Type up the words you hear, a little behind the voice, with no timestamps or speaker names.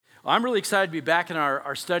I'm really excited to be back in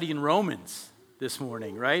our study in Romans this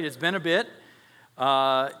morning, right? It's been a bit.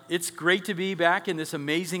 It's great to be back in this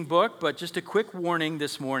amazing book, but just a quick warning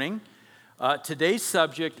this morning. Today's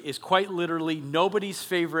subject is quite literally nobody's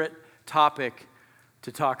favorite topic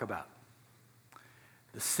to talk about.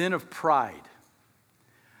 The sin of pride.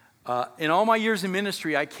 In all my years in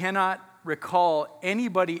ministry, I cannot recall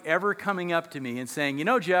anybody ever coming up to me and saying, you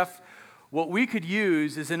know, Jeff, what we could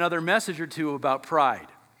use is another message or two about pride.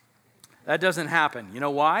 That doesn't happen. You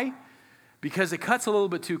know why? Because it cuts a little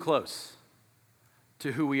bit too close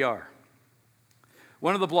to who we are.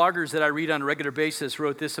 One of the bloggers that I read on a regular basis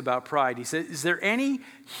wrote this about pride. He said, is there any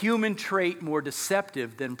human trait more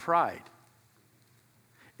deceptive than pride?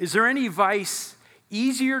 Is there any vice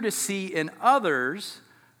easier to see in others,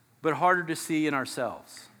 but harder to see in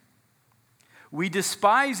ourselves? We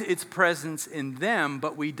despise its presence in them,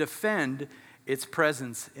 but we defend its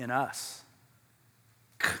presence in us.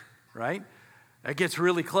 Right? That gets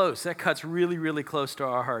really close. That cuts really, really close to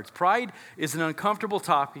our hearts. Pride is an uncomfortable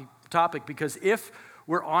topic because if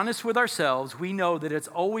we're honest with ourselves, we know that it's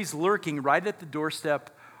always lurking right at the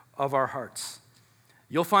doorstep of our hearts.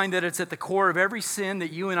 You'll find that it's at the core of every sin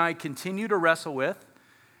that you and I continue to wrestle with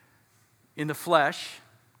in the flesh,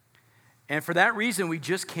 and for that reason, we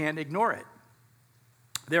just can't ignore it.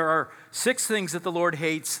 There are 6 things that the Lord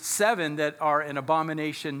hates, 7 that are an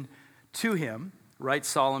abomination to him, writes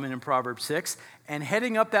Solomon in Proverbs 6. And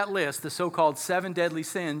heading up that list, the so-called 7 deadly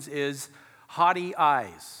sins, is haughty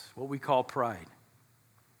eyes, what we call pride.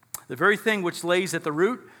 The very thing which lays at the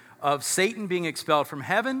root of Satan being expelled from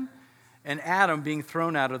heaven and Adam being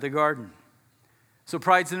thrown out of the garden. So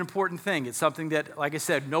pride's an important thing. It's something that, like I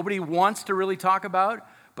said, nobody wants to really talk about,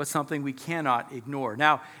 but something we cannot ignore.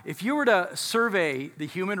 Now, if you were to survey the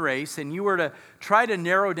human race and you were to try to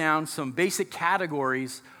narrow down some basic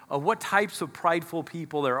categories of what types of prideful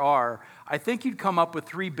people there are, I think you'd come up with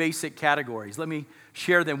 3 basic categories. Let me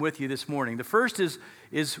share them with you this morning. The first is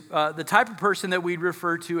the type of person that we'd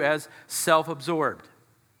refer to as self-absorbed.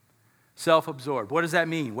 Self-absorbed. What does that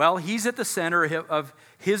mean? Well, he's at the center of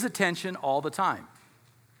his attention all the time.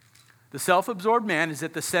 The self-absorbed man is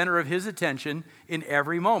at the center of his attention in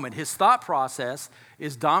every moment. His thought process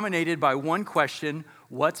is dominated by one question: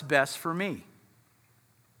 what's best for me?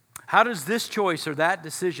 How does this choice or that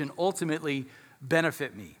decision ultimately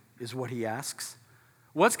benefit me, is what he asks.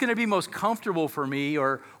 What's going to be most comfortable for me,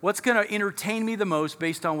 or what's going to entertain me the most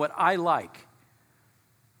based on what I like?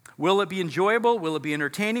 Will it be enjoyable? Will it be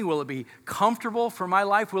entertaining? Will it be comfortable for my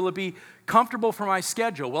life? Will it be comfortable for my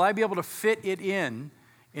schedule? Will I be able to fit it in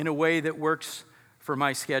a way that works for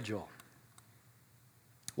my schedule?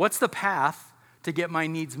 What's the path to get my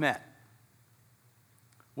needs met?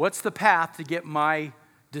 What's the path to get my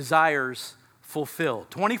desires fulfilled?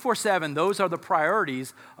 24/7, those are the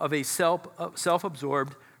priorities of a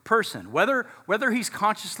self-absorbed person, whether he's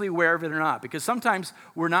consciously aware of it or not, because sometimes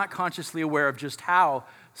we're not consciously aware of just how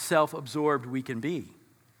self-absorbed we can be.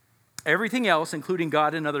 Everything else, including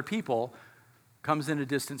God and other people, comes in a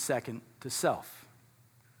distant second to self.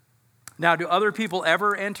 Now, do other people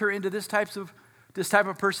ever enter into this type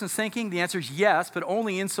of person's thinking? The answer is yes, but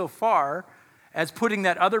only insofar as putting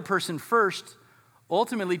that other person first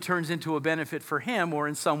ultimately turns into a benefit for him or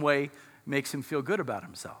in some way makes him feel good about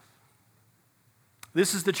himself.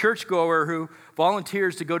 This is the churchgoer who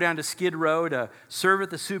volunteers to go down to Skid Row to serve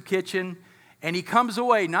at the soup kitchen, and he comes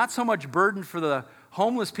away not so much burdened for the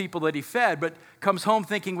homeless people that he fed, but comes home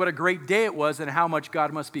thinking what a great day it was and how much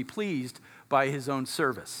God must be pleased by his own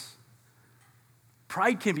service.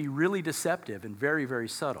 Pride can be really deceptive and very, very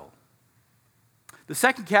subtle. The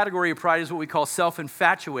second category of pride is what we call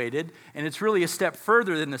self-infatuated, and it's really a step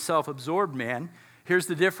further than the self-absorbed man. Here's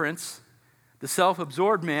the difference. The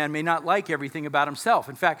self-absorbed man may not like everything about himself.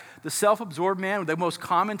 In fact, the self-absorbed man, the most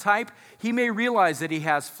common type, he may realize that he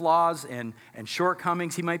has flaws and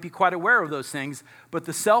shortcomings. He might be quite aware of those things, but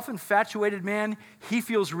the self-infatuated man, he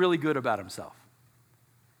feels really good about himself.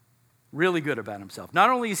 Really good about himself. Not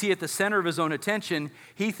only is he at the center of his own attention,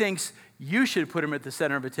 he thinks you should put him at the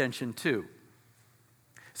center of attention too.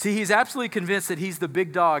 See, he's absolutely convinced that he's the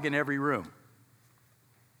big dog in every room.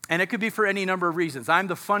 And it could be for any number of reasons. I'm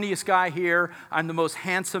the funniest guy here. I'm the most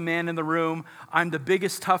handsome man in the room. I'm the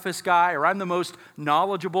biggest, toughest guy, or I'm the most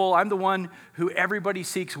knowledgeable. I'm the one who everybody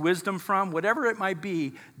seeks wisdom from. Whatever it might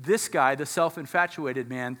be, this guy, the self-infatuated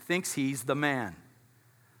man, thinks he's the man.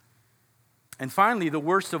 And finally, the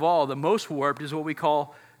worst of all, the most warped, is what we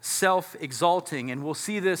call self-exalting. And we'll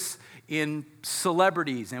see this in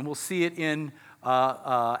celebrities, and we'll see it in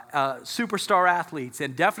superstar athletes,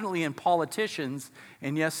 and definitely in politicians,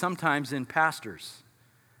 and yes, sometimes in pastors.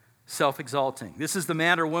 self-exalting. This is the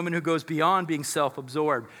man or woman who goes beyond being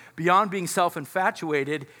self-absorbed, beyond being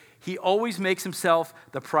self-infatuated. He always makes himself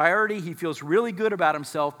the priority. He feels really good about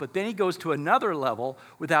himself, but then he goes to another level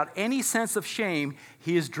without any sense of shame.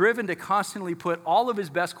 He is driven to constantly put all of his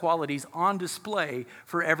best qualities on display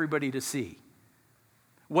for everybody to see.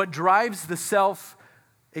 What drives the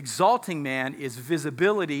self-exalting man is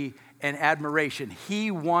visibility and admiration.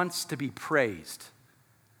 He wants to be praised.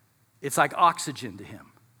 It's like oxygen to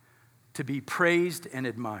him, to be praised and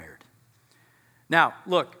admired. Now,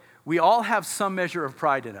 look, we all have some measure of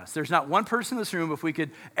pride in us. There's not one person in this room, if we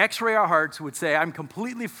could x-ray our hearts, would say, I'm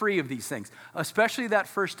completely free of these things, especially that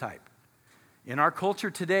first type. In our culture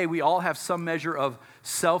today, we all have some measure of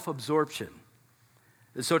self-absorption.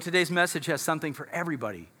 And so today's message has something for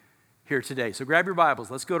everybody here today. So grab your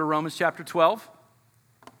Bibles. Let's go to Romans chapter 12.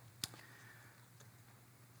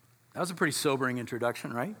 That was a pretty sobering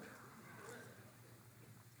introduction, right?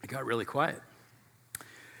 It got really quiet.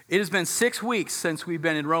 It has been 6 weeks since we've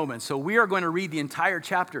been in Romans, so we are going to read the entire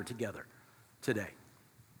chapter together today.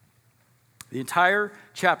 The entire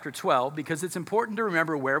chapter 12, because it's important to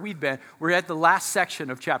remember where we've been. We're at the last section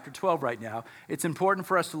of chapter 12 right now. It's important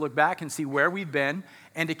for us to look back and see where we've been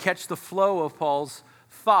and to catch the flow of Paul's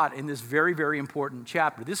thought in this very, very important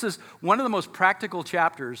chapter. This is one of the most practical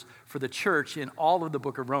chapters for the church in all of the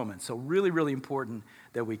book of Romans, so really, really important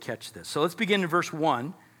that we catch this. So let's begin in verse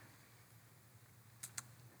 1.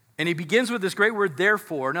 And he begins with this great word,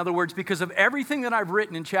 therefore. In other words, because of everything that I've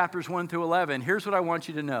written in chapters 1 through 11, here's what I want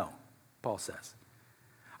you to know, Paul says.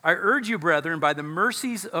 I urge you, brethren, by the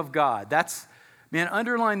mercies of God.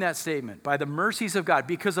 Underline that statement. By the mercies of God.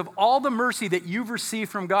 Because of all the mercy that you've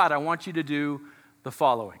received from God, I want you to do the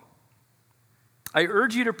following. I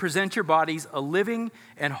urge you to present your bodies a living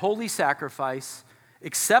and holy sacrifice,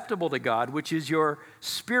 acceptable to God, which is your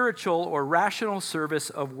spiritual or rational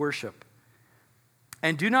service of worship.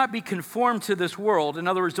 And do not be conformed to this world. In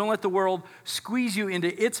other words, don't let the world squeeze you into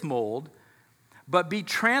its mold, but be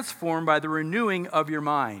transformed by the renewing of your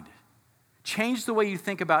mind. Change the way you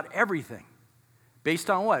think about everything. Based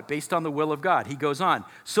on what? Based on the will of God. He goes on,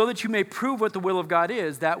 so that you may prove what the will of God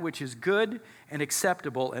is, that which is good and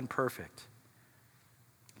acceptable and perfect.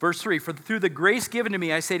 Verse 3, for through the grace given to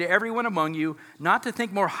me, I say to everyone among you, not to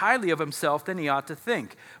think more highly of himself than he ought to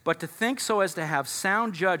think, but to think so as to have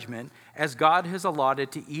sound judgment, as God has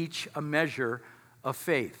allotted to each a measure of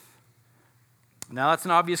faith. Now that's an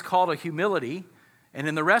obvious call to humility. And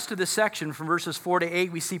in the rest of this section, from verses 4 to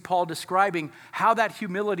 8, we see Paul describing how that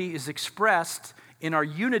humility is expressed in our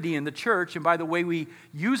unity in the church, and by the way we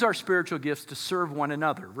use our spiritual gifts to serve one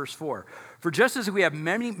another. Verse 4, for just as we have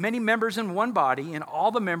many members in one body, and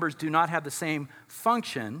all the members do not have the same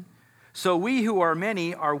function, so we who are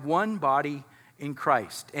many are one body in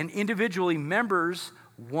Christ, and individually members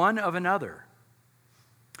one of another.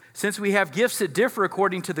 Since we have gifts that differ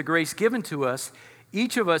according to the grace given to us,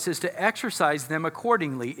 each of us is to exercise them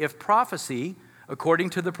accordingly. If prophecy,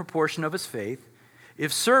 according to the proportion of his faith,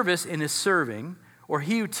 if service, in his serving, or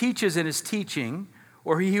he who teaches in his teaching,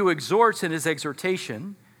 or he who exhorts in his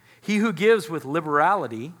exhortation, he who gives with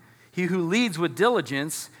liberality, he who leads with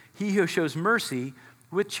diligence, he who shows mercy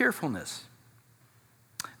with cheerfulness.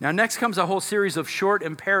 Now next comes a whole series of short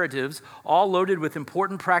imperatives, all loaded with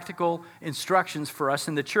important practical instructions for us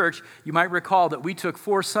in the church. You might recall that we took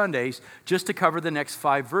 4 Sundays just to cover the next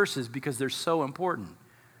 5 verses because they're so important.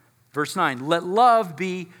 Verse 9, let love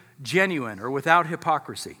be genuine or without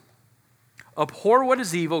hypocrisy. Abhor what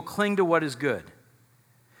is evil, cling to what is good.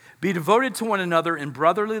 Be devoted to one another in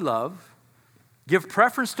brotherly love. Give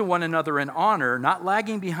preference to one another in honor, not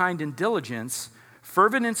lagging behind in diligence,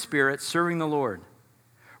 fervent in spirit, serving the Lord.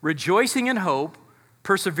 Rejoicing in hope,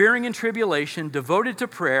 persevering in tribulation, devoted to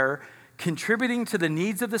prayer, contributing to the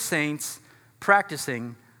needs of the saints,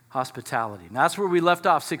 practicing hospitality. Now that's where we left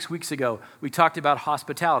off 6 weeks ago. We talked about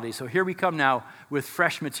hospitality. So here we come now with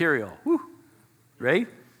fresh material. Woo. Right?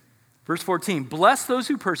 Verse 14, bless those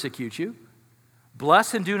who persecute you.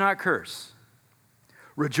 Bless and do not curse.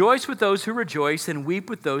 Rejoice with those who rejoice and weep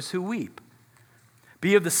with those who weep.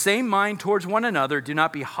 Be of the same mind towards one another. Do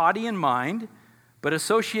not be haughty in mind, but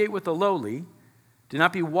associate with the lowly. Do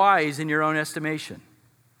not be wise in your own estimation.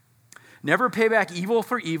 Never pay back evil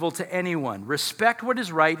for evil to anyone. Respect what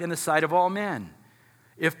is right in the sight of all men.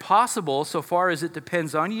 If possible, so far as it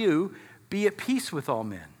depends on you, be at peace with all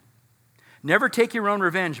men. Never take your own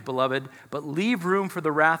revenge, beloved, but leave room for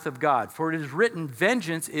the wrath of God. For it is written,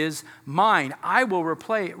 vengeance is mine. I will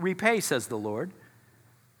repay, says the Lord.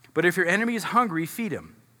 But if your enemy is hungry, feed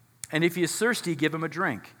him. And if he is thirsty, give him a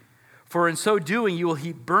drink. For in so doing, you will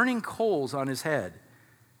heap burning coals on his head.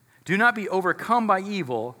 Do not be overcome by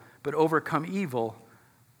evil, but overcome evil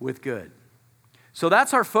with good. So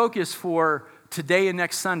that's our focus for today and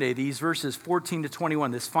next Sunday, these verses 14 to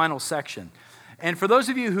 21, this final section. And for those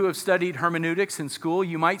of you who have studied hermeneutics in school,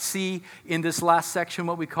 you might see in this last section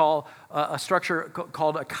what we call a structure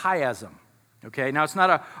called a chiasm. Okay, now it's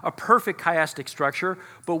not a perfect chiastic structure,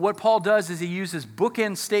 but what Paul does is he uses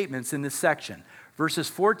bookend statements in this section, verses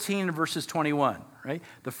 14 and verses 21, right?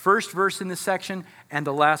 The first verse in this section and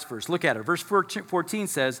the last verse. Look at it. Verse 14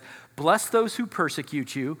 says, "Bless those who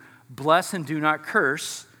persecute you, bless and do not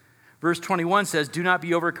curse." Verse 21 says, "Do not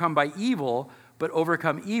be overcome by evil, but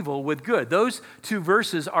overcome evil with good." Those two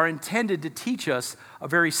verses are intended to teach us a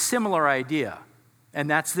very similar idea. And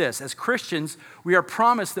that's this: as Christians, we are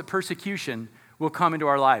promised that persecution will come into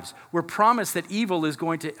our lives. We're promised that evil is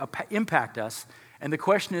going to impact us, and the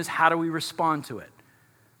question is, how do we respond to it?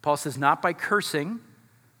 Paul says, not by cursing,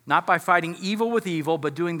 not by fighting evil with evil,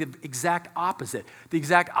 but doing the exact opposite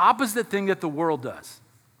thing that the world does.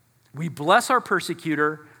 We bless our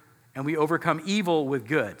persecutor, and we overcome evil with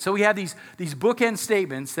good. So we have these bookend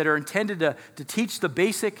statements that are intended to teach the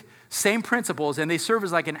basic same principles, and they serve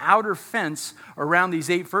as like an outer fence around these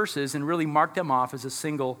 8 verses and really mark them off as a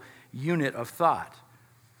single unit of thought.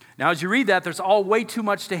 Now, as you read that, there's all way too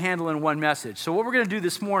much to handle in one message. So what we're going to do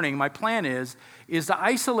this morning, my plan is to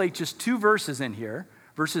isolate just 2 verses in here,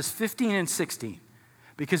 verses 15 and 16,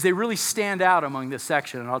 because they really stand out among this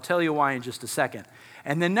section, and I'll tell you why in just a second.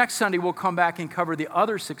 And then next Sunday, we'll come back and cover the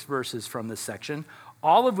other 6 verses from this section,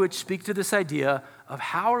 all of which speak to this idea of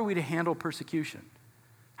how are we to handle persecution?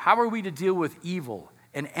 How are we to deal with evil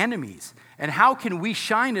and enemies? And how can we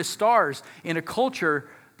shine as stars in a culture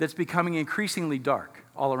that's becoming increasingly dark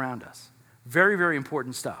all around us? Very, very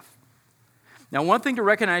important stuff. Now, one thing to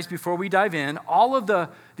recognize before we dive in, all of the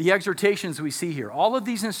exhortations we see here, all of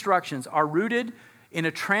these instructions are rooted in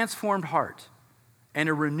a transformed heart and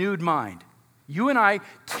a renewed mind. You and I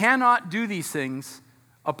cannot do these things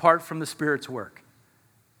apart from the Spirit's work.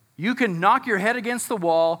 You can knock your head against the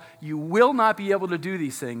wall. You will not be able to do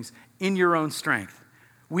these things in your own strength.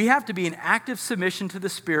 We have to be in active submission to the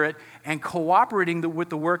Spirit and cooperating with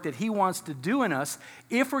the work that He wants to do in us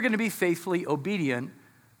if we're going to be faithfully obedient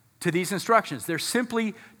to these instructions. They're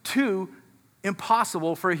simply too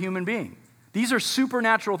impossible for a human being. These are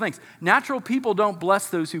supernatural things. Natural people don't bless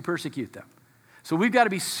those who persecute them. So we've got to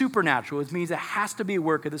be supernatural. It means it has to be a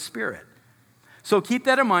work of the Spirit. So keep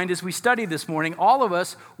that in mind as we study this morning. All of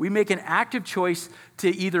us, we make an active choice to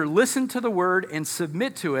either listen to the Word and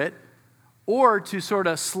submit to it, or to sort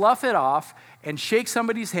of slough it off and shake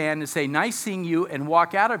somebody's hand and say, "Nice seeing you," and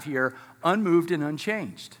walk out of here unmoved and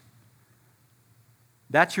unchanged.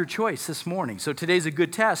 That's your choice this morning. So today's a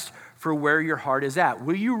good test for where your heart is at.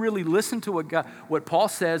 Will you really listen to what Paul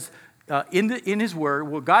says in his word,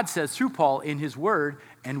 what God says through Paul in his word,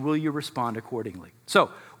 and will you respond accordingly?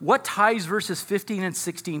 So what ties verses 15 and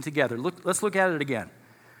 16 together? Let's look at it again.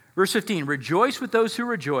 Verse 15, "Rejoice with those who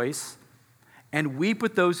rejoice, and weep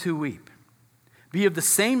with those who weep. Be of the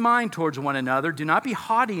same mind towards one another. Do not be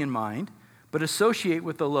haughty in mind, but associate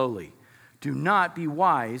with the lowly. Do not be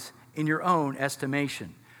wise in your own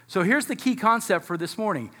estimation." So here's the key concept for this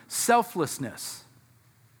morning: selflessness.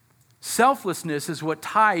 Selflessness is what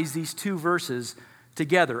ties these 2 verses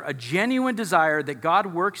together. A genuine desire that God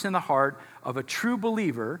works in the heart of a true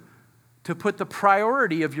believer to put the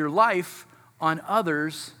priority of your life on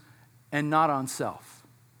others and not on self.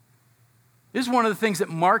 This is one of the things that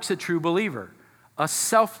marks a true believer, a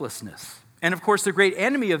selflessness. And of course, the great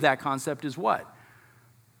enemy of that concept is what?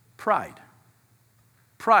 Pride.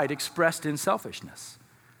 Pride expressed in selfishness.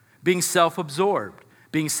 Being self-absorbed,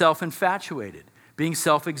 being self-infatuated, being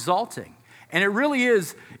self-exalting. And it really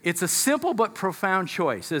is, it's a simple but profound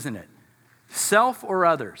choice, isn't it? Self or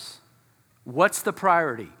others? What's the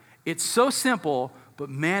priority? It's so simple, but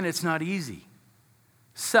man, it's not easy.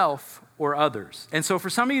 Self or others. And so for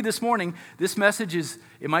some of you this morning, this message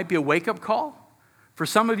it might be a wake-up call. For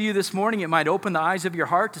some of you this morning, it might open the eyes of your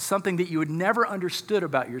heart to something that you had never understood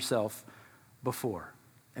about yourself before.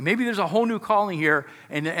 And maybe there's a whole new calling here,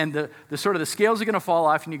 and the sort of the scales are going to fall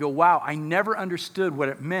off, and you go, wow, I never understood what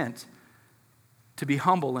it meant to be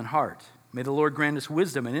humble in heart. May the Lord grant us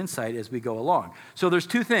wisdom and insight as we go along. So there's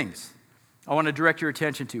 2 things I want to direct your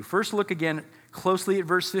attention to. First, look again closely at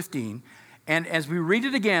verse 15, and as we read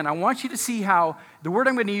it again, I want you to see how the word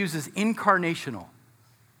I'm going to use is incarnational.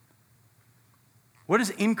 What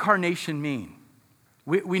does incarnation mean?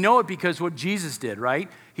 We know it because what Jesus did, right?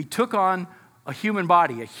 He took on a human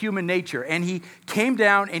body, a human nature, and he came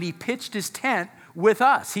down and he pitched his tent with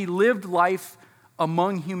us. He lived life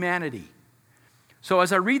among humanity. So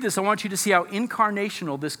as I read this, I want you to see how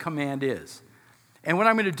incarnational this command is. And what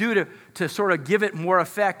I'm going to do to sort of give it more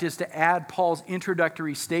effect is to add Paul's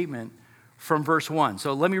introductory statement from verse 1.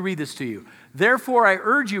 So let me read this to you. Therefore, I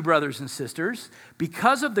urge you, brothers and sisters,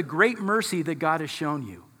 because of the great mercy that God has shown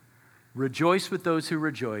you, rejoice with those who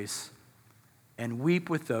rejoice and weep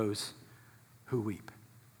with those who weep.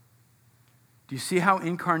 Do you see how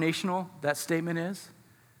incarnational that statement is?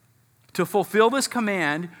 To fulfill this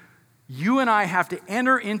command, you and I have to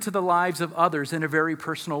enter into the lives of others in a very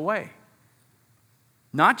personal way.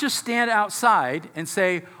 Not just stand outside and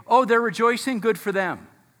say, oh, they're rejoicing, good for them.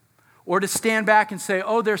 Or to stand back and say,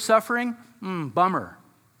 oh, they're suffering, bummer.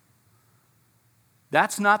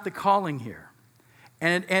 That's not the calling here.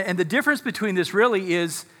 And the difference between this really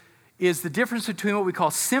is the difference between what we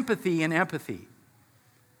call sympathy and empathy.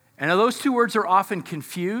 And those two words are often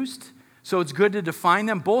confused, so it's good to define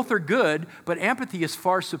them. Both are good, but empathy is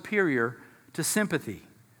far superior to sympathy.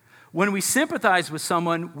 When we sympathize with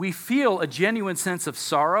someone, we feel a genuine sense of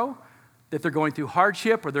sorrow, that they're going through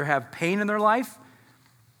hardship or they have pain in their life.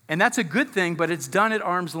 And that's a good thing, but it's done at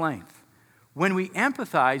arm's length. When we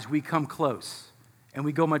empathize, we come close and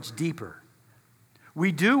we go much deeper.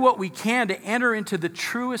 We do what we can to enter into the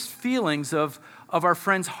truest feelings of our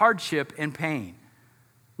friend's hardship and pain.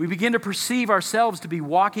 We begin to perceive ourselves to be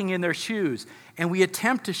walking in their shoes, and we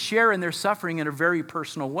attempt to share in their suffering in a very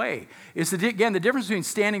personal way. It's, again, the difference between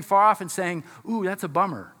standing far off and saying, ooh, that's a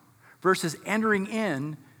bummer, versus entering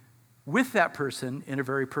in with that person in a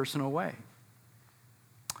very personal way.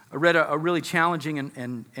 I read a really challenging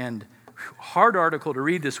and hard article to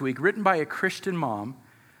read this week, written by a Christian mom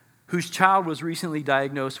whose child was recently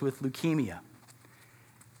diagnosed with leukemia.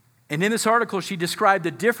 And in this article, she described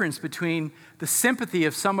the difference between the sympathy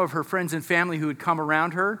of some of her friends and family who had come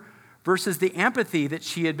around her versus the empathy that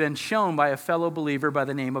she had been shown by a fellow believer by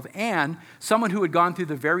the name of Anne, someone who had gone through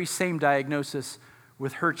the very same diagnosis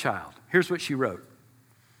with her child. Here's what she wrote.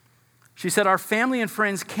 She said, our family and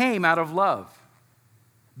friends came out of love,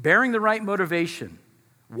 bearing the right motivation,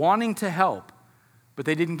 wanting to help, but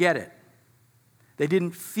they didn't get it. They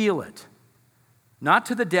didn't feel it. Not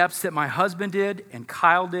to the depths that my husband did and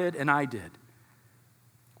Kyle did and I did.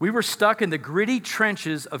 We were stuck in the gritty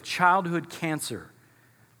trenches of childhood cancer.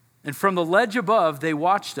 And from the ledge above, they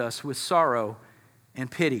watched us with sorrow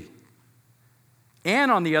and pity.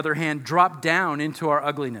 Anne, on the other hand, dropped down into our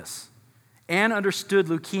ugliness. Anne understood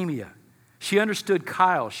leukemia. She understood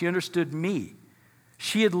Kyle. She understood me.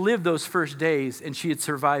 She had lived those first days and she had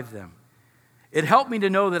survived them. It helped me to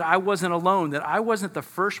know that I wasn't alone, that I wasn't the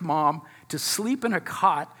first mom to sleep in a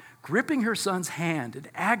cot, gripping her son's hand and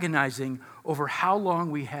agonizing over how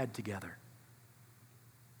long we had together.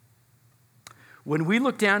 When we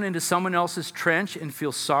look down into someone else's trench and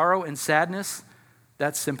feel sorrow and sadness,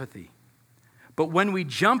 that's sympathy. But when we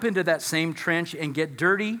jump into that same trench and get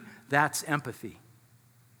dirty, that's empathy.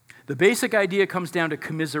 The basic idea comes down to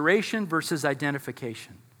commiseration versus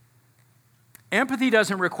identification. Empathy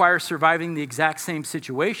doesn't require surviving the exact same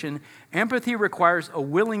situation. Empathy requires a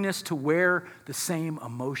willingness to wear the same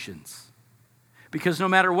emotions. Because no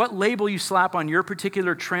matter what label you slap on your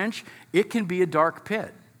particular trench, it can be a dark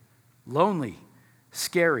pit. Lonely,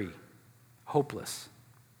 scary, hopeless.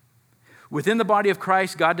 Within the body of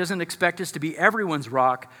Christ, God doesn't expect us to be everyone's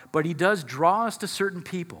rock, but he does draw us to certain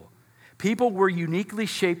people. People we're uniquely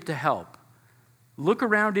shaped to help. Look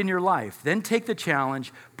around in your life, then take the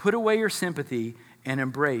challenge, put away your sympathy, and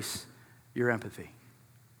embrace your empathy.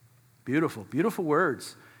 Beautiful, beautiful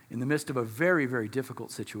words in the midst of a very, very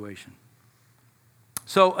difficult situation.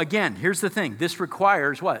 So again, here's the thing. This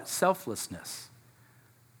requires what? Selflessness.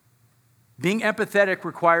 Being empathetic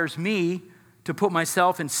requires me to put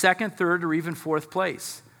myself in second, third, or even fourth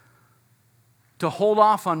place. To hold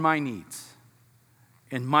off on my needs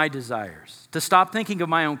and my desires. To stop thinking of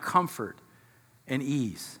my own comfort and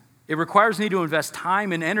ease. It requires me to invest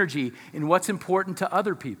time and energy in what's important to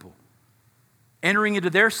other people, entering into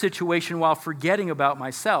their situation while forgetting about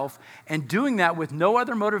myself, and doing that with no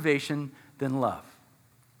other motivation than love.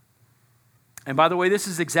 And by the way, this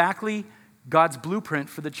is exactly God's blueprint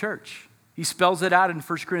for the church. He spells it out in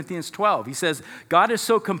 1 Corinthians 12. He says, God has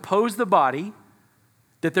so composed the body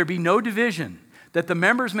that there be no division, that the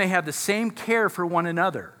members may have the same care for one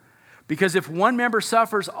another. Because if one member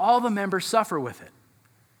suffers, all the members suffer with it.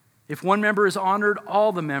 If one member is honored,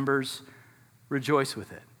 all the members rejoice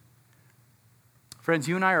with it. Friends,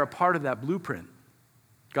 you and I are a part of that blueprint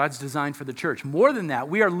God's design for the church. More than that,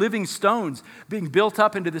 we are living stones being built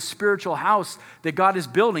up into the spiritual house that God is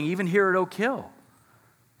building, even here at Oak Hill.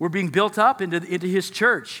 We're being built up into his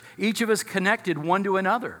church, each of us connected one to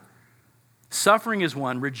another. Suffering is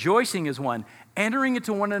one, rejoicing is one, entering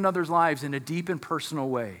into one another's lives in a deep and personal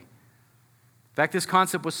way. In fact, this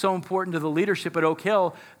concept was so important to the leadership at Oak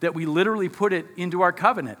Hill that we literally put it into our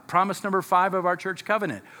covenant. Promise number 5 of our church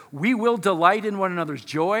covenant. We will delight in one another's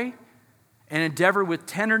joy and endeavor with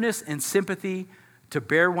tenderness and sympathy to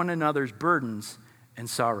bear one another's burdens and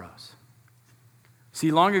sorrows.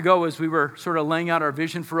 See, long ago, as we were sort of laying out our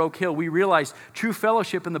vision for Oak Hill, we realized true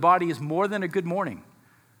fellowship in the body is more than a good morning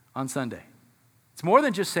on Sunday. It's more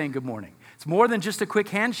than just saying good morning. It's more than just a quick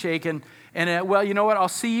handshake and well, you know what, I'll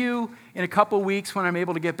see you in a couple weeks when I'm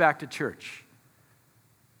able to get back to church.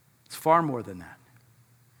 It's far more than that.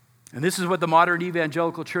 And this is what the modern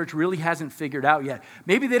evangelical church really hasn't figured out yet.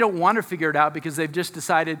 Maybe they don't want to figure it out because they've just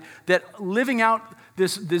decided that living out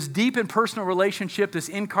this deep and personal relationship, this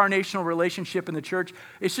incarnational relationship in the church,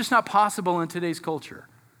 it's just not possible in today's culture.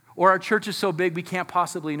 Or our church is so big we can't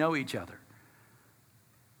possibly know each other.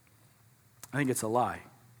 I think it's a lie.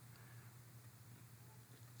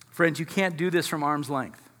 Friends, you can't do this from arm's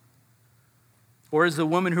length. Or as the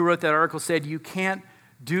woman who wrote that article said, you can't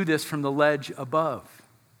do this from the ledge above.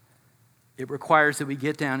 It requires that we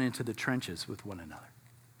get down into the trenches with one another.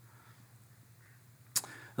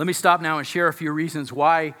 Let me stop now and share a few reasons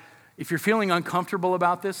why, if you're feeling uncomfortable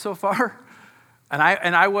about this so far, and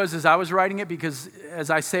I was as I was writing it, because as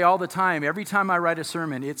I say all the time, every time I write a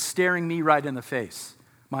sermon, it's staring me right in the face.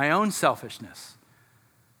 My own selfishness.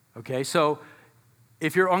 Okay, so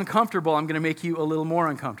if you're uncomfortable, I'm going to make you a little more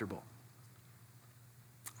uncomfortable.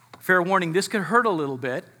 Fair warning, this could hurt a little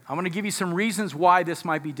bit. I want to give you some reasons why this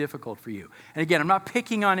might be difficult for you. And again, I'm not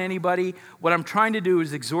picking on anybody. What I'm trying to do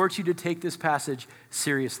is exhort you to take this passage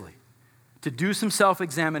seriously, to do some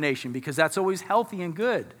self-examination, because that's always healthy and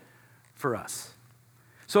good for us.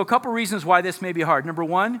 So a couple reasons why this may be hard. Number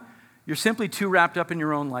one, you're simply too wrapped up in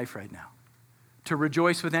your own life right now to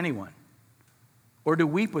rejoice with anyone or to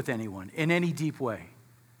weep with anyone in any deep way.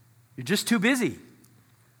 You're just too busy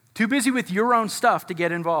with your own stuff to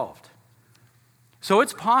get involved. So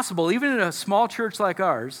it's possible, even in a small church like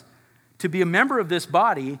ours, to be a member of this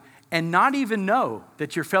body and not even know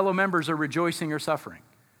that your fellow members are rejoicing or suffering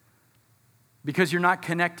because you're not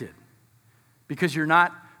connected, because you're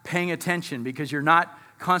not paying attention, because you're not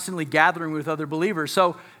constantly gathering with other believers.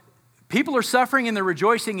 So people are suffering and they're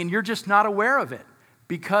rejoicing and you're just not aware of it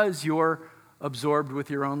because you're absorbed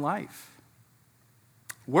with your own life.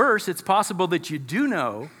 Worse, it's possible that you do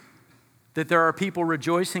know that there are people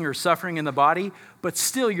rejoicing or suffering in the body, but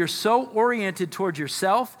still you're so oriented towards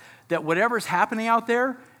yourself that whatever's happening out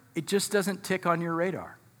there, it just doesn't tick on your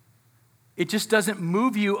radar. It just doesn't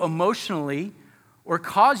move you emotionally or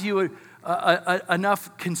cause you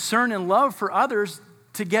enough concern and love for others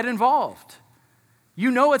to get involved.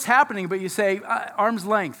 You know what's happening, but you say, arm's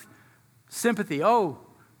length, sympathy, oh,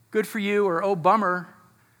 good for you, or oh, bummer,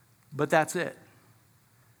 but that's it.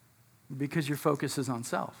 Because your focus is on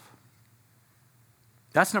self.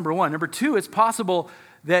 That's number one. Number two, it's possible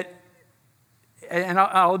that, and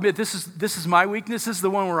I'll admit this is my weakness, this is the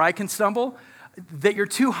one where I can stumble, that you're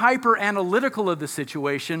too hyper-analytical of the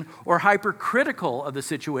situation or hypercritical of the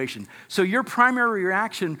situation. So your primary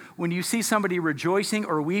reaction when you see somebody rejoicing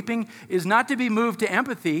or weeping is not to be moved to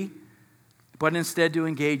empathy, but instead to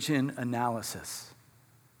engage in analysis.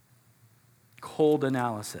 Cold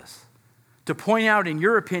analysis. To point out, in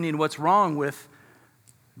your opinion, what's wrong with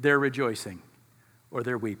their rejoicing or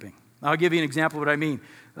their weeping. I'll give you an example of what I mean.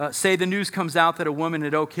 Say the news comes out that a woman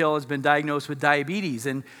at Oak Hill has been diagnosed with diabetes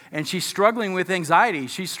and she's struggling with anxiety.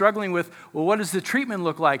 She's struggling with, well, what does the treatment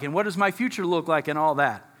look like and what does my future look like and all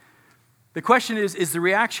that. The question is the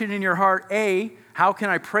reaction in your heart, A, how can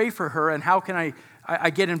I pray for her and how can I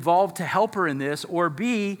get involved to help her in this? Or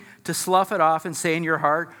B, to slough it off and say in your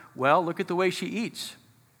heart, well, look at the way she eats.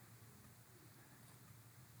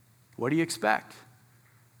 What do you expect?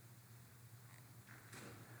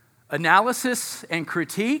 Analysis and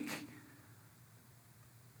critique,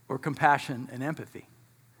 or compassion and empathy?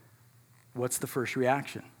 What's the first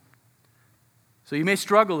reaction? So you may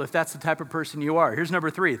struggle if that's the type of person you are. Here's number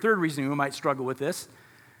three, third reason you might struggle with this.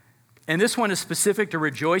 And this one is specific to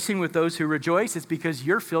rejoicing with those who rejoice. It's because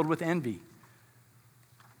you're filled with envy.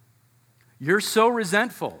 You're so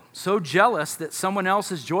resentful, so jealous that someone else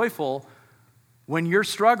is joyful when you're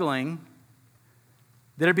struggling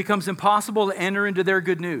that it becomes impossible to enter into their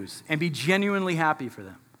good news and be genuinely happy for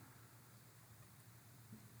them.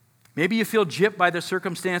 Maybe you feel gypped by the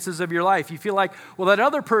circumstances of your life. You feel like, well, that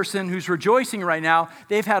other person who's rejoicing right now,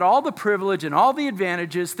 they've had all the privilege and all the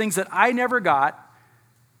advantages, things that I never got.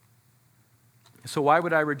 So why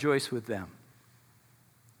would I rejoice with them?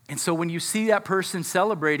 And so when you see that person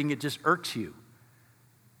celebrating, it just irks you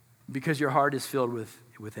because your heart is filled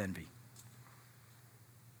with envy.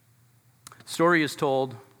 Story is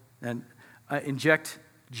told, and inject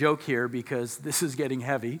joke here because this is getting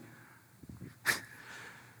heavy.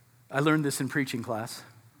 I learned this in preaching class.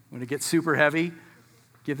 When it gets super heavy,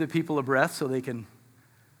 give the people a breath so they can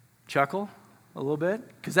chuckle a little bit,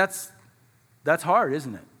 because that's hard,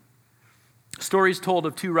 isn't it? Stories told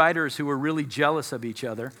of two writers who were really jealous of each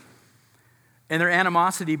other, and their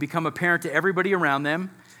animosity became apparent to everybody around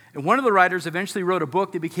them. And one of the writers eventually wrote a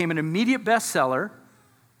book that became an immediate bestseller.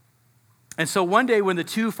 And so one day when the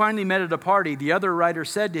two finally met at a party, the other writer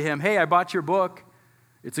said to him, "Hey, I bought your book.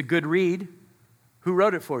 It's a good read. Who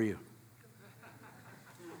wrote it for you?"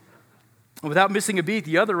 And without missing a beat,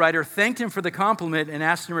 the other writer thanked him for the compliment and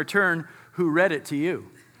asked in return, "Who read it to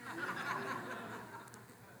you?"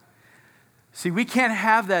 See, we can't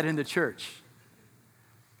have that in the church.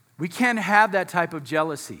 We can't have that type of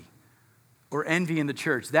jealousy or envy in the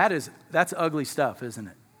church. That's ugly stuff, isn't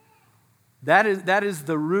it? That is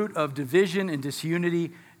the root of division and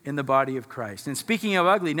disunity in the body of Christ. And speaking of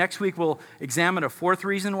ugly, next week we'll examine a fourth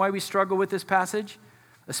reason why we struggle with this passage,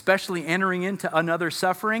 especially entering into another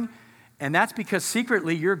suffering, and that's because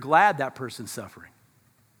secretly you're glad that person's suffering.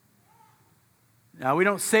 Now, we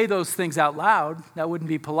don't say those things out loud. That wouldn't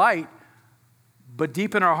be polite. But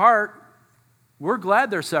deep in our heart, we're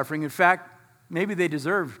glad they're suffering. In fact, maybe they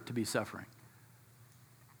deserve to be suffering.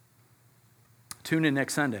 Tune in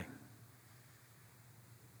next Sunday.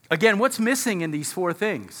 Again, what's missing in these four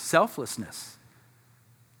things? Selflessness.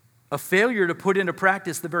 A failure to put into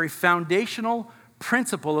practice the very foundational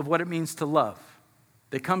principle of what it means to love.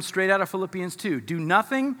 They come straight out of Philippians 2. Do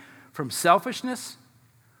nothing from selfishness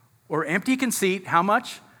or empty conceit. How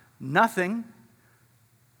much? Nothing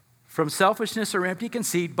from selfishness or empty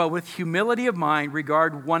conceit, but with humility of mind,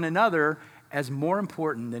 regard one another as more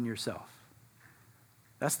important than yourself.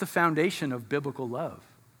 That's the foundation of biblical love.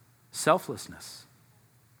 Selflessness.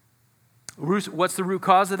 What's the root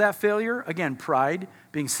cause of that failure? Again, pride,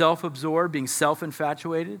 being self-absorbed, being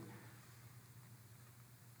self-infatuated.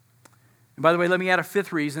 And by the way, let me add a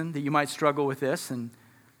fifth reason that you might struggle with this, and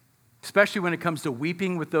especially when it comes to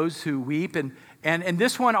weeping with those who weep. And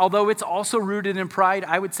this one, although it's also rooted in pride,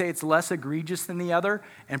 I would say it's less egregious than the other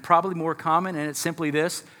and probably more common, and it's simply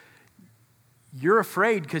this. You're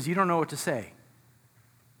afraid because you don't know what to say.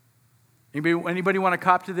 Anybody want to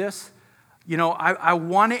cop to this? You know, I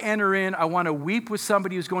want to enter in, I want to weep with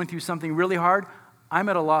somebody who's going through something really hard. I'm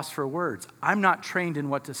at a loss for words. I'm not trained in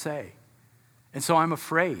what to say. And so I'm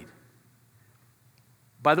afraid.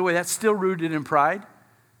 By the way, that's still rooted in pride,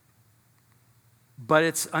 but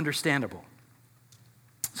it's understandable.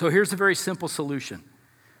 So here's a very simple solution.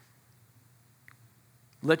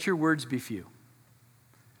 Let your words be few.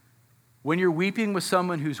 When you're weeping with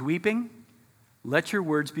someone who's weeping, let your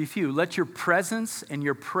words be few. Let your presence and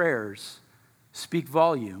your prayers speak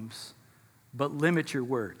volumes, but limit your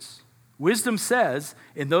words. Wisdom says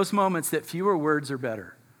in those moments that fewer words are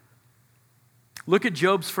better. Look at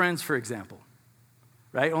Job's friends, for example.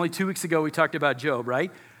 Right? Only 2 weeks ago we talked about Job,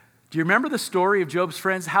 right? Do you remember the story of Job's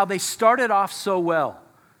friends? How they started off so well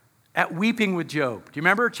at weeping with Job. Do you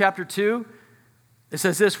remember chapter 2? It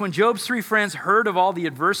says this, when Job's 3 friends heard of all the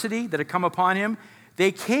adversity that had come upon him,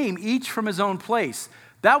 they came each from his own place.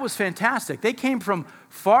 That was fantastic. They came from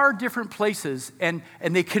far different places and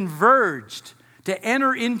they converged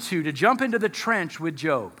to jump into the trench with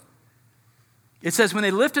Job. It says when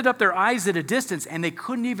they lifted up their eyes at a distance and they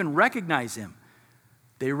couldn't even recognize him,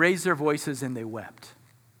 they raised their voices and they wept.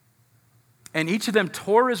 And each of them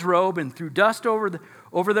tore his robe and threw dust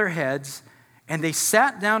over their heads, and they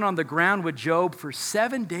sat down on the ground with Job for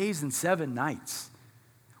 7 days and 7 nights,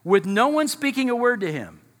 with no one speaking a word to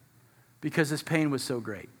him, because his pain was so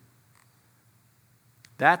great.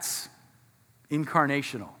 That's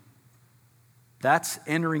incarnational. That's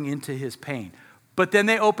entering into his pain. But then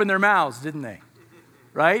they opened their mouths, didn't they?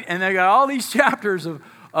 Right? And they got all these chapters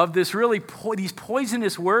of this really these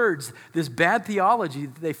poisonous words, this bad theology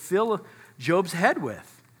that they fill Job's head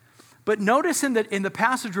with. But notice in the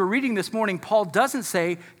passage we're reading this morning, Paul doesn't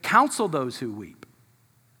say, counsel those who weep.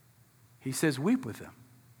 He says, weep with them.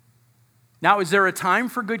 Now, is there a time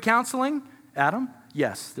for good counseling, Adam?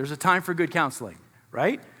 Yes, there's a time for good counseling,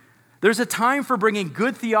 right? There's a time for bringing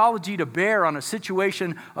good theology to bear on a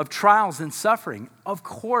situation of trials and suffering, of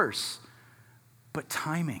course. But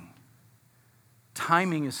timing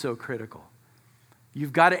is so critical.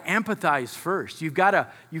 You've got to empathize first. You've got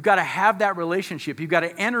to have that relationship. You've got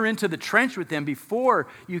to enter into the trench with them before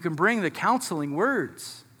you can bring the counseling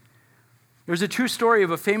words. There's a true story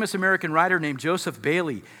of a famous American writer named Joseph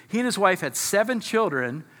Bailey. He and his wife had 7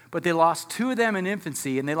 children, but they lost 2 of them in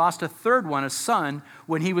infancy, and they lost a third one, a son,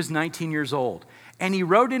 when he was 19 years old. And he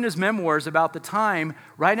wrote in his memoirs about the time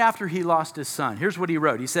right after he lost his son. Here's what he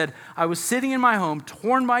wrote. He said, "I was sitting in my home,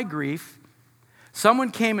 torn by grief.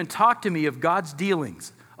 Someone came and talked to me of God's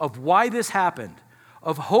dealings, of why this happened,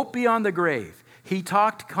 of hope beyond the grave. He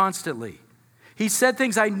talked constantly. He said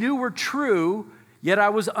things I knew were true, yet I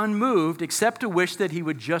was unmoved, except to wish that he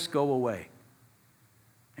would just go away."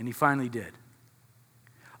 And he finally did.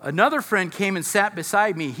 Another friend came and sat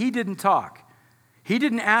beside me. He didn't talk. He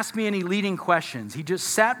didn't ask me any leading questions. He just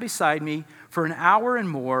sat beside me for an hour and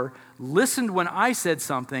more, listened when I said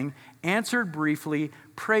something, answered briefly,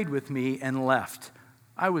 prayed with me, and left.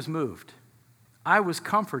 I was moved. I was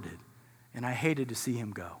comforted, and I hated to see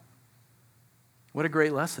him go. What a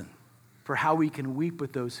great lesson for how we can weep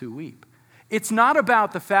with those who weep. It's not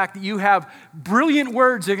about the fact that you have brilliant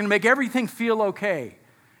words that are going to make everything feel okay.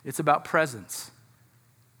 It's about presence.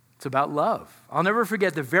 It's about love. I'll never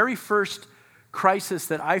forget the very first crisis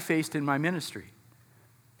that I faced in my ministry.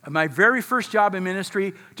 My very first job in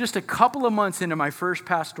ministry, just a couple of months into my first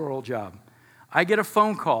pastoral job, I get a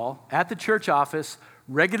phone call at the church office,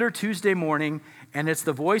 regular Tuesday morning, and it's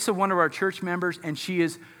the voice of one of our church members, and she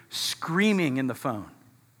is screaming in the phone,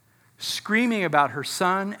 screaming about her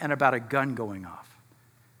son and about a gun going off.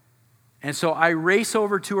 And so I race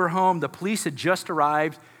over to her home. The police had just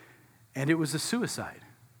arrived, and it was a suicide.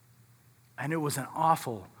 And it was an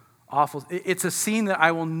awful, it's a scene that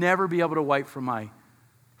I will never be able to wipe from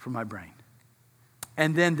my brain.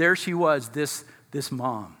 And then there she was, this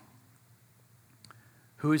mom,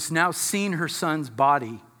 who has now seen her son's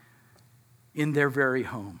body in their very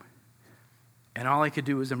home. And all I could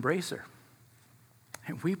do was embrace her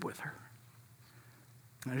and weep with her.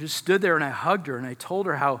 And I just stood there and I hugged her and I told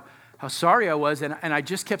her how sorry I was. And I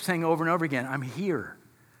just kept saying over and over again, I'm here.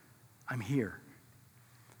 I'm here.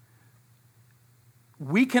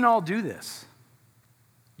 We can all do this.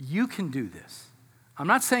 You can do this. I'm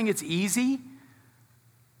not saying it's easy,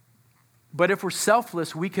 but if we're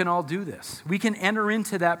selfless, we can all do this. We can enter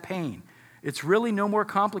into that pain. It's really no more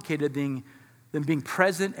complicated than being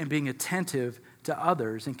present and being attentive to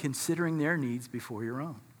others and considering their needs before your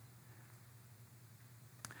own.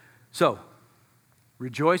 So,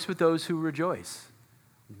 rejoice with those who rejoice.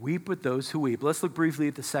 Weep with those who weep. Let's look briefly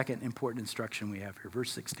at the second important instruction we have here,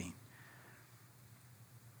 verse 16.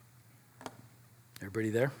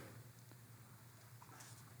 Everybody there?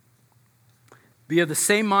 Be of the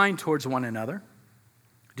same mind towards one another.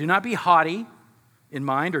 Do not be haughty in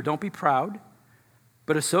mind, or don't be proud,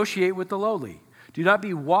 but associate with the lowly. Do not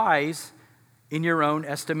be wise in your own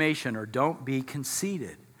estimation, or don't be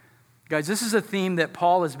conceited. Guys, this is a theme that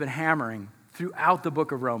Paul has been hammering throughout the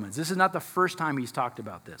book of Romans. This is not the first time he's talked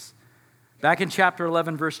about this. Back in chapter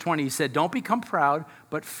 11, verse 20, he said, don't become proud,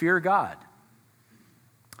 but fear God.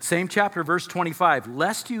 Same chapter, verse 25,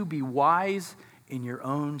 lest you be wise in your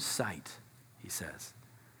own sight, he says.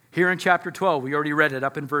 Here in chapter 12, we already read it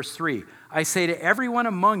up in verse 3. I say to everyone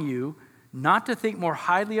among you not to think more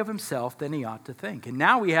highly of himself than he ought to think. And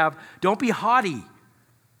now we have, don't be haughty.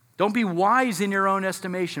 Don't be wise in your own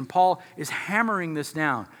estimation. Paul is hammering this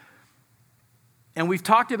down. And we've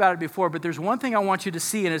talked about it before, but there's one thing I want you to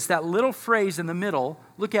see, and it's that little phrase in the middle.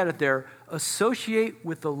 Look at it there. Associate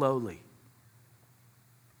with the lowly.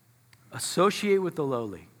 Associate with the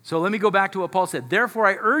lowly. So let me go back to what Paul said. Therefore,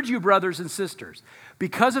 I urge you, brothers and sisters,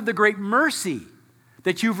 because of the great mercy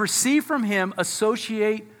that you've received from him,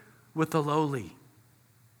 associate with the lowly.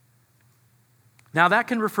 Now, that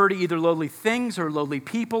can refer to either lowly things or lowly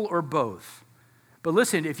people or both. But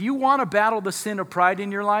listen, if you want to battle the sin of pride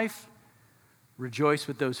in your life, rejoice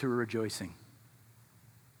with those who are rejoicing.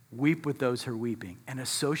 Weep with those who are weeping. And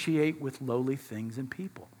associate with lowly things and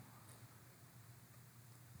people.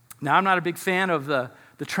 Now, I'm not a big fan of the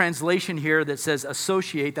translation here that says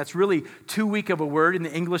associate. That's really too weak of a word in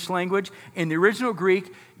the English language. In the original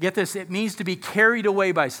Greek, get this, it means to be carried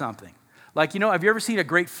away by something. Like, have you ever seen a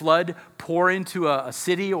great flood pour into a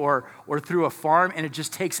city or through a farm and it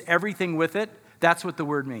just takes everything with it? That's what the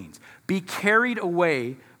word means. Be carried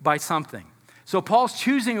away by something. So Paul's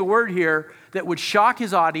choosing a word here that would shock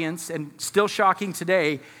his audience, and still shocking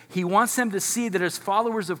today. He wants them to see that as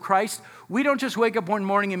followers of Christ, we don't just wake up one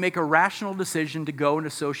morning and make a rational decision to go and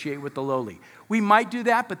associate with the lowly. We might do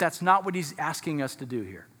that, but that's not what he's asking us to do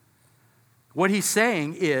here. What he's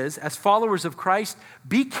saying is, as followers of Christ,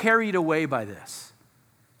 be carried away by this.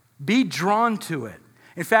 Be drawn to it.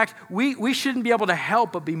 In fact, we shouldn't be able to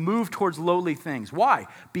help but be moved towards lowly things. Why?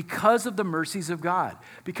 Because of the mercies of God.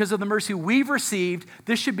 Because of the mercy we've received,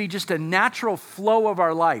 this should be just a natural flow of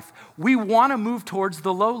our life. We want to move towards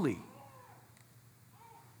the lowly.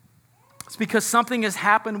 It's because something has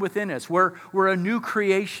happened within us. We're a new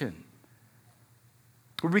creation.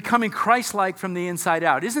 We're becoming Christ-like from the inside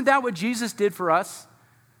out. Isn't that what Jesus did for us?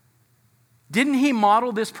 Didn't he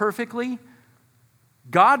model this perfectly?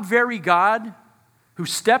 God, very God, who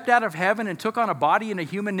stepped out of heaven and took on a body and a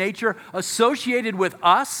human nature associated with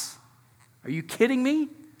us? Are you kidding me?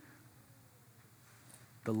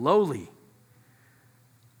 The lowly.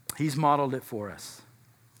 He's modeled it for us.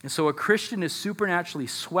 And so a Christian is supernaturally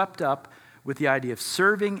swept up with the idea of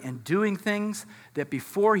serving and doing things that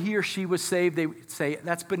before he or she was saved, they would say,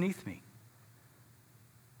 that's beneath me.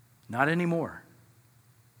 Not anymore.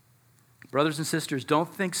 Brothers and sisters,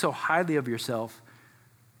 don't think so highly of yourself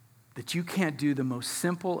that you can't do the most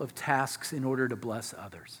simple of tasks in order to bless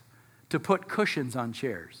others. To put cushions on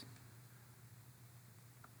chairs.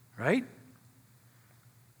 Right?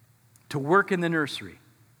 To work in the nursery.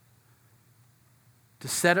 To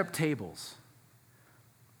set up tables.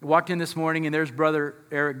 I walked in this morning and there's Brother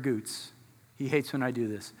Eric Goots. He hates when I do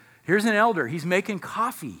this. Here's an elder. He's making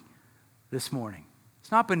coffee this morning. It's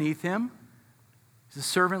not beneath him. He's a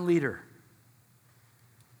servant leader.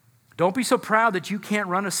 Don't be so proud that you can't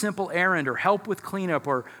run a simple errand or help with cleanup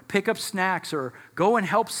or pick up snacks or go and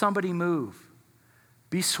help somebody move.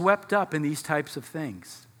 Be swept up in these types of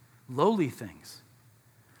things, lowly things.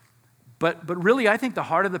 But really, I think the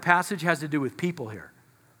heart of the passage has to do with people here.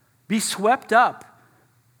 Be swept up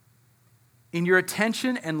in your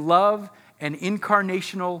attention and love and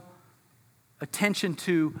incarnational attention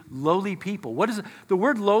to lowly people. What is it? The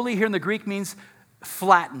word lowly here in the Greek means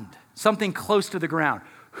flattened, something close to the ground.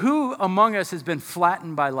 Who among us has been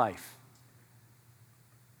flattened by life?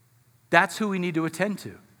 That's who we need to attend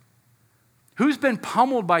to. Who's been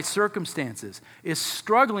pummeled by circumstances, is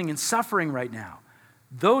struggling and suffering right now?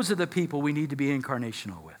 Those are the people we need to be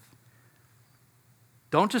incarnational with.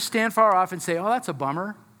 Don't just stand far off and say, oh, that's a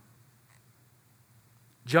bummer.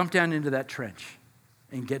 Jump down into that trench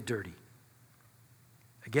and get dirty.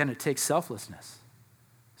 Again, it takes selflessness.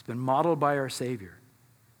 It's been modeled by our Savior.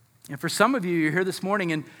 And for some of you, you're here this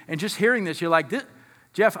morning and just hearing this, you're like,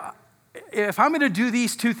 Jeff, if I'm going to do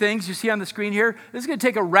these two things you see on the screen here, this is going to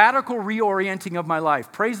take a radical reorienting of my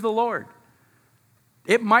life. Praise the Lord.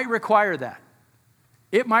 It might require that.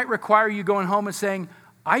 It might require you going home and saying,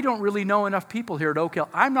 I don't really know enough people here at Oak Hill.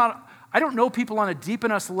 I don't know people on a deep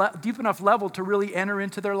enough level to really enter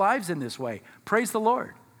into their lives in this way. Praise the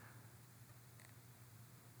Lord.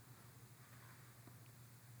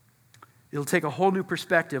 It'll take a whole new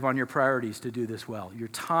perspective on your priorities to do this well. Your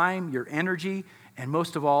time, your energy, and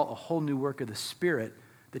most of all, a whole new work of the Spirit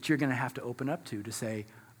that you're going to have to open up to say,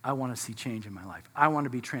 I want to see change in my life. I want to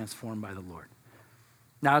be transformed by the Lord.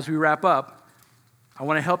 Now, as we wrap up, I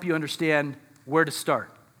want to help you understand where to start.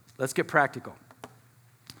 Let's get practical.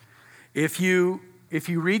 If you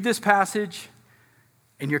read this passage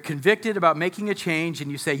and you're convicted about making a change and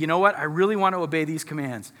you say, you know what, I really want to obey these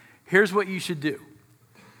commands, here's what you should do.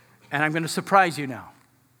 And I'm going to surprise you now.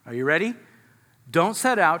 Are you ready? Don't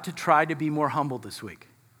set out to try to be more humble this week.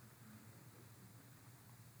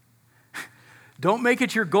 Don't make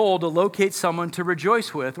it your goal to locate someone to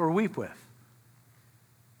rejoice with or weep with.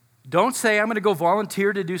 Don't say, I'm going to go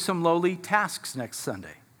volunteer to do some lowly tasks next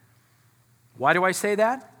Sunday. Why do I say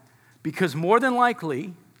that? Because more than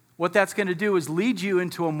likely, what that's going to do is lead you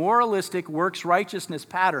into a moralistic works righteousness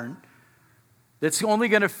pattern that's only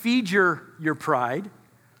going to feed your pride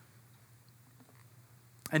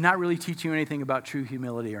and not really teach you anything about true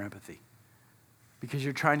humility or empathy because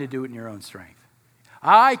you're trying to do it in your own strength.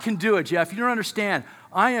 I can do it, Jeff. You don't understand.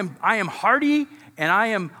 I am hardy and I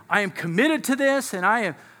am committed to this and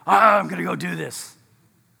I'm going to go do this.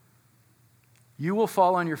 You will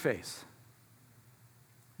fall on your face.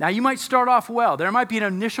 Now, you might start off well. There might be an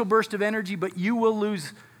initial burst of energy, but you will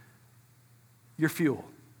lose your fuel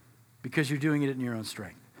because you're doing it in your own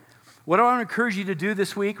strength. What I want to encourage you to do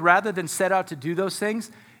this week, rather than set out to do those things,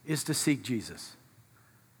 is to seek Jesus.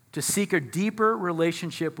 To seek a deeper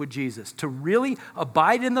relationship with Jesus. To really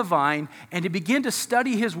abide in the vine and to begin to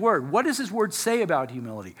study His Word. What does His Word say about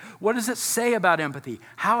humility? What does it say about empathy?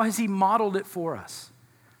 How has He modeled it for us?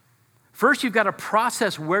 First, you've got to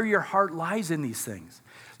process where your heart lies in these things.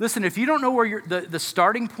 Listen, if you don't know where the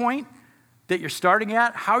starting point that you're starting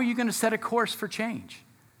at, how are you going to set a course for change?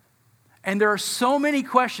 And there are so many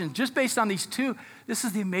questions just based on these two. This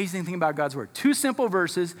is the amazing thing about God's Word. 2 simple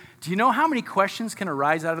verses. Do you know how many questions can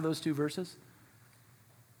arise out of those 2 verses?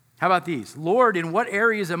 How about these? Lord, in what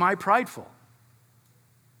areas am I prideful?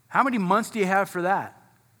 How many months do you have for that?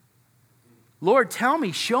 Lord, tell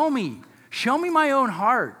me, show me my own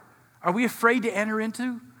heart. Are we afraid to enter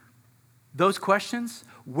into those questions?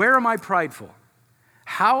 Where am I prideful?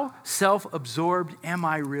 How self-absorbed am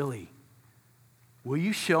I really? Will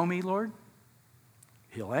you show me, Lord?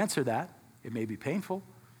 He'll answer that. It may be painful,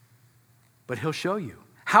 but he'll show you.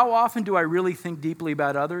 How often do I really think deeply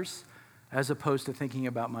about others as opposed to thinking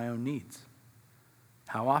about my own needs?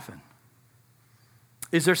 How often?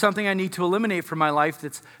 Is there something I need to eliminate from my life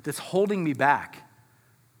that's holding me back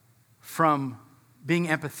from being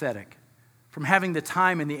empathetic, from having the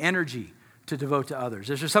time and the energy to devote to others?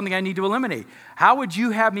 Is there something I need to eliminate? How would you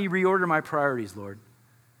have me reorder my priorities, Lord,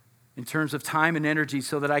 in terms of time and energy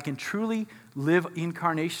so that I can truly live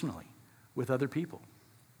incarnationally with other people?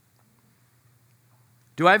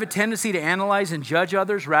 Do I have a tendency to analyze and judge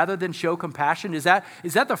others rather than show compassion? Is that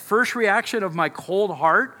the first reaction of my cold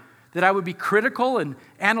heart, that I would be critical and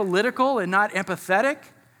analytical and not empathetic?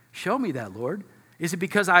 Show me that, Lord. Is it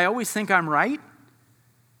because I always think I'm right?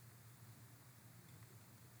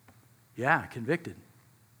 Yeah, convicted.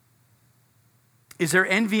 Is there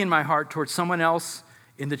envy in my heart towards someone else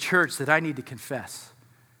in the church that I need to confess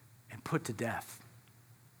and put to death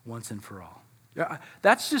once and for all?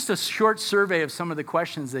 That's just a short survey of some of the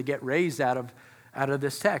questions that get raised out of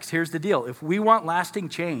this text. Here's the deal. If we want lasting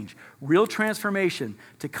change, real transformation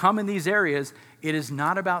to come in these areas, it is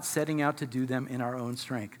not about setting out to do them in our own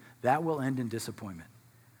strength. That will end in disappointment.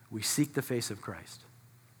 We seek the face of Christ.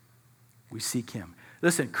 We seek him.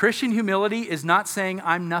 Listen, Christian humility is not saying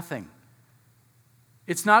I'm nothing.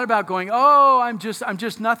 It's not about going, oh, I'm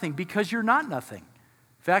just nothing, because you're not nothing.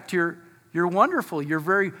 In fact, you're wonderful. You're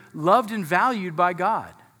very loved and valued by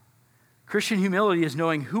God. Christian humility is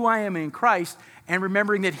knowing who I am in Christ and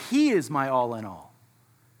remembering that he is my all in all.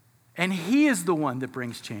 And he is the one that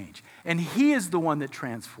brings change. And he is the one that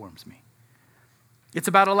transforms me. It's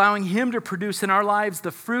about allowing him to produce in our lives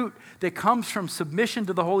the fruit that comes from submission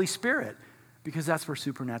to the Holy Spirit, because that's where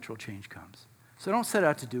supernatural change comes. So don't set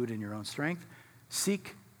out to do it in your own strength.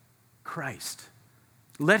 Seek Christ.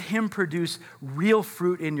 Let him produce real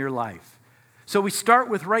fruit in your life. So we start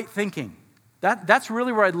with right thinking. That's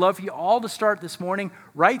really where I'd love for you all to start this morning.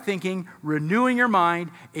 Right thinking, renewing your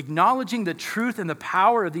mind, acknowledging the truth and the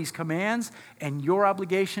power of these commands, and your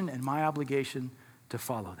obligation and my obligation to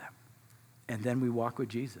follow them. And then we walk with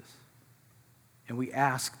Jesus. And we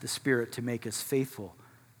ask the Spirit to make us faithful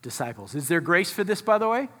disciples. Is there grace for this, by the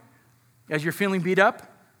way? As you're feeling beat up?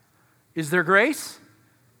 Is there grace?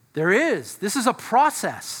 There is. This is a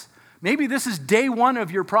process. Maybe this is day one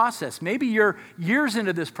of your process. Maybe you're years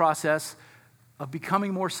into this process of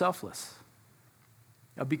becoming more selfless,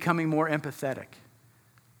 of becoming more empathetic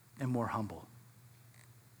and more humble.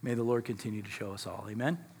 May the Lord continue to show us all.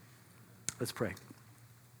 Amen? Let's pray.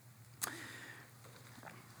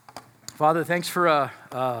 Father, thanks for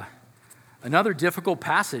another difficult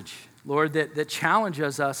passage, Lord, that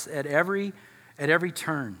challenges us at every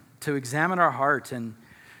turn to examine our heart. And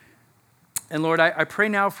Lord, I pray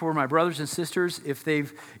now for my brothers and sisters, if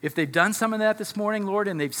they've done some of that this morning, Lord,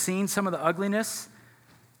 and they've seen some of the ugliness,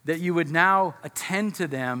 that you would now attend to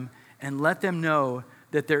them and let them know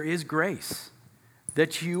that there is grace,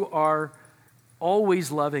 that you are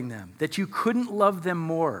always loving them, that you couldn't love them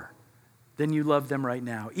more than you love them right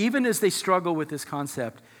now. Even as they struggle with this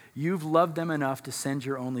concept, you've loved them enough to send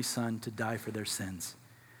your only Son to die for their sins.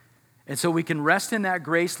 And so we can rest in that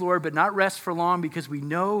grace, Lord, but not rest for long, because we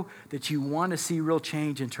know that you want to see real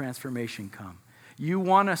change and transformation come. You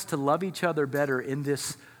want us to love each other better in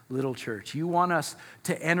this little church. You want us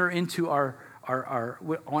to enter into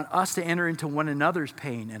one another's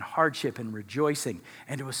pain and hardship and rejoicing,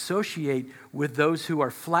 and to associate with those who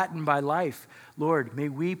are flattened by life. Lord, may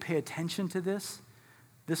we pay attention to this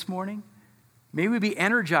morning. May we be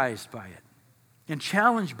energized by it and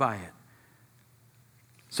challenged by it,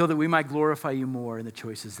 so that we might glorify you more in the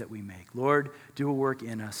choices that we make. Lord, do a work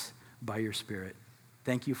in us by your Spirit.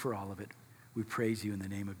 Thank you for all of it. We praise you in the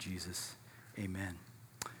name of Jesus. Amen.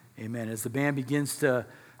 Amen. As the band begins to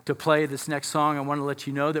play this next song, I want to let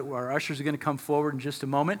you know that our ushers are going to come forward in just a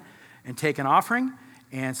moment and take an offering.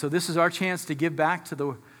 And so this is our chance to give back to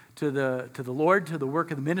the Lord, to the work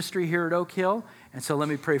of the ministry here at Oak Hill. And so let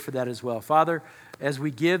me pray for that as well. Father, as we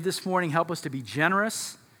give this morning, help us to be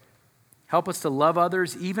generous. Help us to love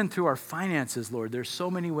others, even through our finances, Lord. There's so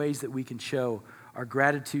many ways that we can show our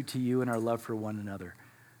gratitude to you and our love for one another.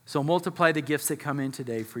 So multiply the gifts that come in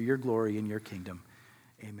today for your glory and your kingdom.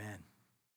 Amen.